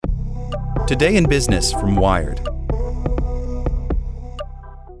Today in Business from Wired.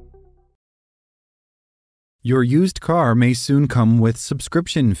 Your used car may soon come with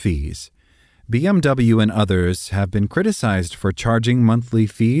subscription fees. BMW and others have been criticized for charging monthly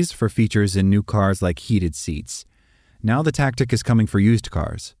fees for features in new cars like heated seats. Now the tactic is coming for used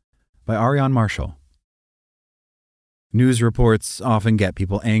cars. By Ariane Marshall. News reports often get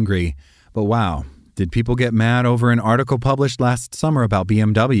people angry, but wow, did people get mad over an article published last summer about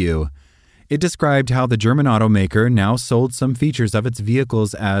BMW? It described how the German automaker now sold some features of its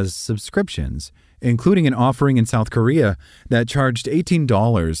vehicles as subscriptions, including an offering in South Korea that charged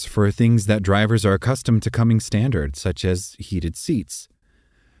 $18 for things that drivers are accustomed to coming standard, such as heated seats.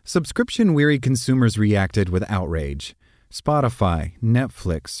 Subscription-weary consumers reacted with outrage. Spotify,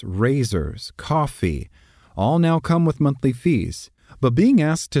 Netflix, razors, coffee, all now come with monthly fees. But being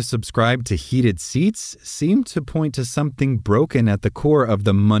asked to subscribe to heated seats seemed to point to something broken at the core of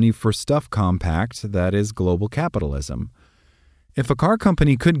the money for stuff compact that is global capitalism. If a car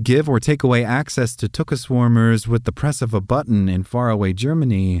company could give or take away access to tuchus warmers with the press of a button in faraway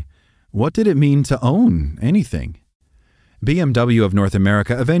Germany, what did it mean to own anything? BMW of North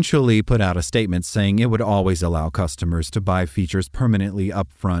America eventually put out a statement saying it would always allow customers to buy features permanently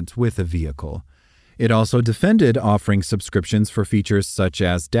upfront with a vehicle. It also defended offering subscriptions for features such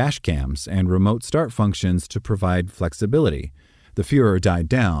as dash cams and remote start functions to provide flexibility. The furor died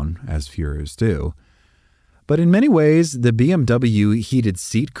down, as furors do. But in many ways, the BMW heated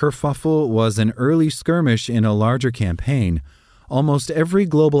seat kerfuffle was an early skirmish in a larger campaign. Almost every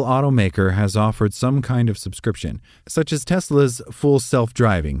global automaker has offered some kind of subscription, such as Tesla's full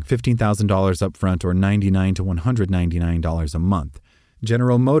self-driving, $15,000 upfront or $99 to $199 a month.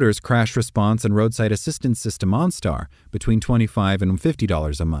 General Motors' crash response and roadside assistance system OnStar, between $25 and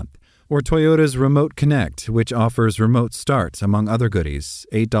 $50 a month. Or Toyota's Remote Connect, which offers remote start, among other goodies,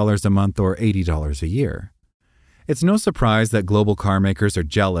 $8 a month or $80 a year. It's no surprise that global car makers are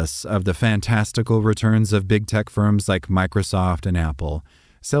jealous of the fantastical returns of big tech firms like Microsoft and Apple.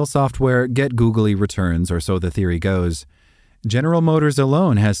 Sell software, get googly returns, or so the theory goes. General Motors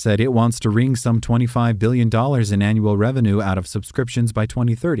alone has said it wants to wring some $25 billion in annual revenue out of subscriptions by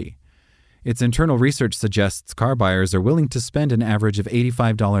 2030. Its internal research suggests car buyers are willing to spend an average of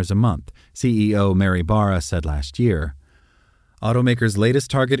 $85 a month, CEO Mary Barra said last year. Automakers' latest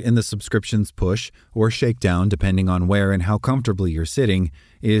target in the subscriptions push, or shakedown depending on where and how comfortably you're sitting,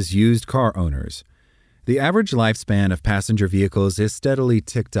 is used car owners. The average lifespan of passenger vehicles is steadily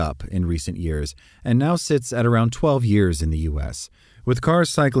ticked up in recent years and now sits at around 12 years in the U.S., with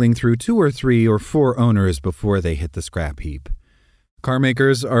cars cycling through 2 or 3 or 4 owners before they hit the scrap heap. Car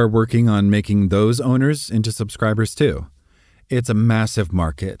makers are working on making those owners into subscribers too. It's a massive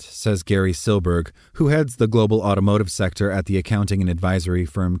market, says Gary Silberg, who heads the global automotive sector at the accounting and advisory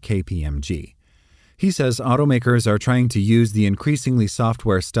firm KPMG. He says automakers are trying to use the increasingly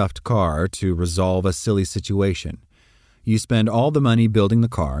software-stuffed car to resolve a silly situation. You spend all the money building the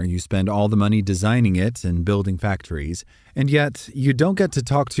car, you spend all the money designing it and building factories, and yet you don't get to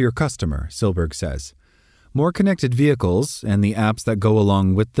talk to your customer, Silberg says. More connected vehicles and the apps that go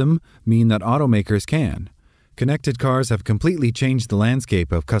along with them mean that automakers can. Connected cars have completely changed the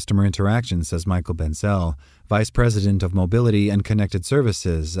landscape of customer interaction, says Michael Benzel, Vice President of Mobility and Connected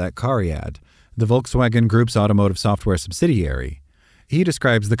Services at Cariad, the Volkswagen Group's automotive software subsidiary. He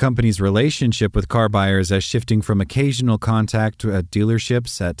describes the company's relationship with car buyers as shifting from occasional contact at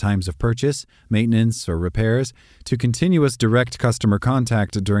dealerships at times of purchase, maintenance, or repairs to continuous direct customer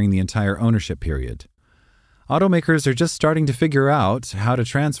contact during the entire ownership period. Automakers are just starting to figure out how to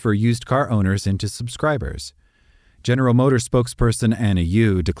transfer used car owners into subscribers. General Motors spokesperson Anna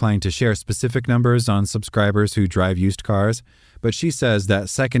Yu declined to share specific numbers on subscribers who drive used cars, but she says that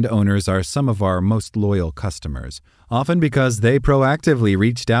second owners are some of our most loyal customers, often because they proactively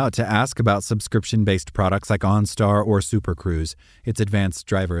reached out to ask about subscription-based products like OnStar or Super Cruise, its advanced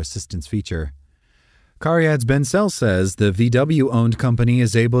driver assistance feature. Cariad's Benzel says the VW-owned company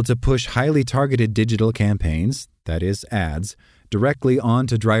is able to push highly targeted digital campaigns, that is, ads, directly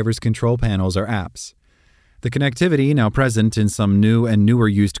onto drivers' control panels or apps. The connectivity, now present in some new and newer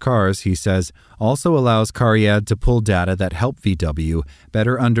used cars, he says, also allows Cariad to pull data that help VW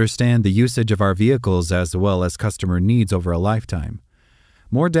better understand the usage of our vehicles as well as customer needs over a lifetime.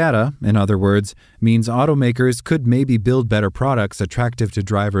 More data, in other words, means automakers could maybe build better products attractive to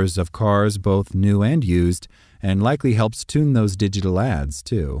drivers of cars both new and used, and likely helps tune those digital ads,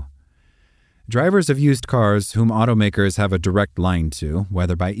 too. Drivers of used cars whom automakers have a direct line to,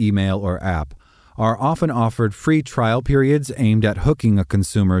 whether by email or app, are often offered free trial periods aimed at hooking a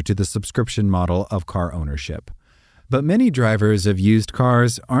consumer to the subscription model of car ownership. But many drivers of used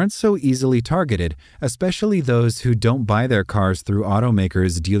cars aren't so easily targeted, especially those who don't buy their cars through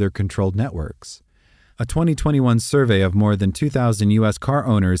automakers' dealer-controlled networks. A 2021 survey of more than 2,000 U.S. car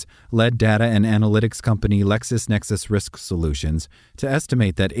owners led data and analytics company LexisNexis Risk Solutions to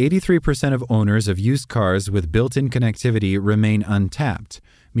estimate that 83% of owners of used cars with built-in connectivity remain untapped,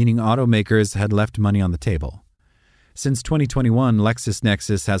 meaning automakers had left money on the table. Since 2021,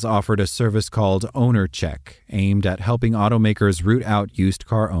 LexisNexis has offered a service called Owner Check, aimed at helping automakers root out used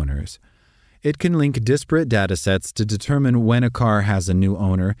car owners. It can link disparate datasets to determine when a car has a new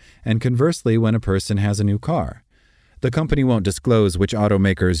owner and conversely when a person has a new car. The company won't disclose which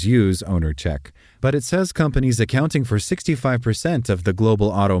automakers use Owner Check, but it says companies accounting for 65% of the global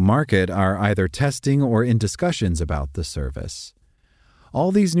auto market are either testing or in discussions about the service.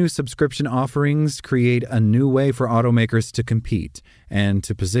 All these new subscription offerings create a new way for automakers to compete and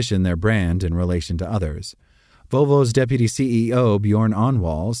to position their brand in relation to others. Volvo's deputy CEO, Bjorn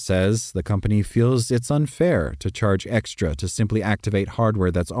Onwall, says the company feels it's unfair to charge extra to simply activate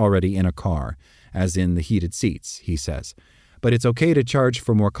hardware that's already in a car, as in the heated seats, he says. But it's okay to charge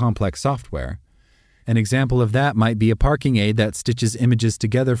for more complex software. An example of that might be a parking aid that stitches images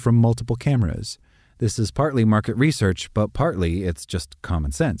together from multiple cameras. This is partly market research, but partly it's just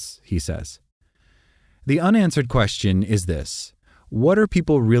common sense, he says. The unanswered question is this: what are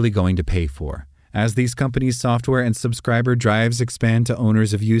people really going to pay for? As these companies' software and subscriber drives expand to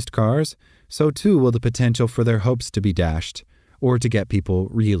owners of used cars, so too will the potential for their hopes to be dashed, or to get people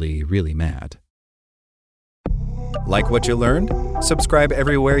really, really mad. Like what you learned? Subscribe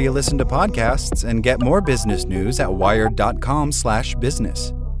everywhere you listen to podcasts and get more business news at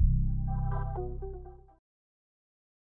wired.com/business.